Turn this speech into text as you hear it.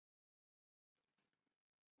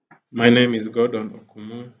My name is Gordon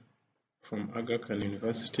Okumu from Aga Khan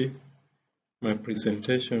University. My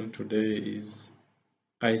presentation today is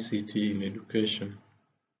ICT in education.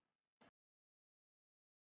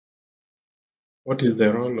 What is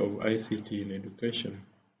the role of ICT in education?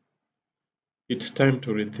 It's time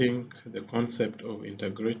to rethink the concept of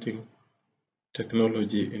integrating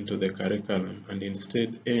technology into the curriculum and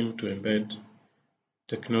instead aim to embed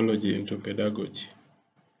technology into pedagogy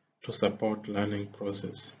to support learning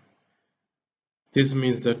process. This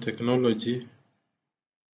means that technology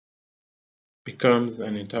becomes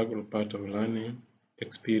an integral part of learning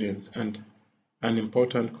experience and an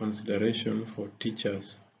important consideration for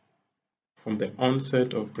teachers from the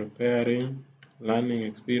onset of preparing learning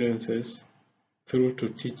experiences through to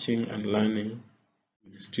teaching and learning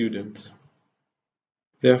with students.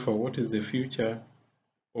 Therefore, what is the future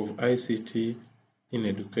of ICT in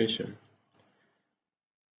education?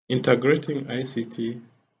 Integrating ICT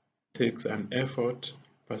takes an effort,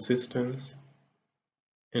 persistence,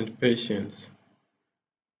 and patience.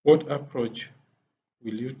 What approach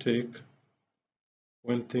will you take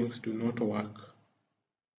when things do not work?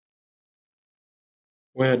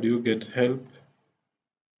 Where do you get help?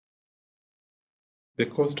 The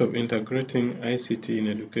cost of integrating ICT in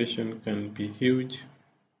education can be huge,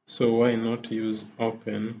 so why not use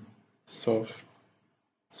open source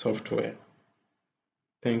software?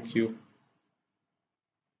 Thank you.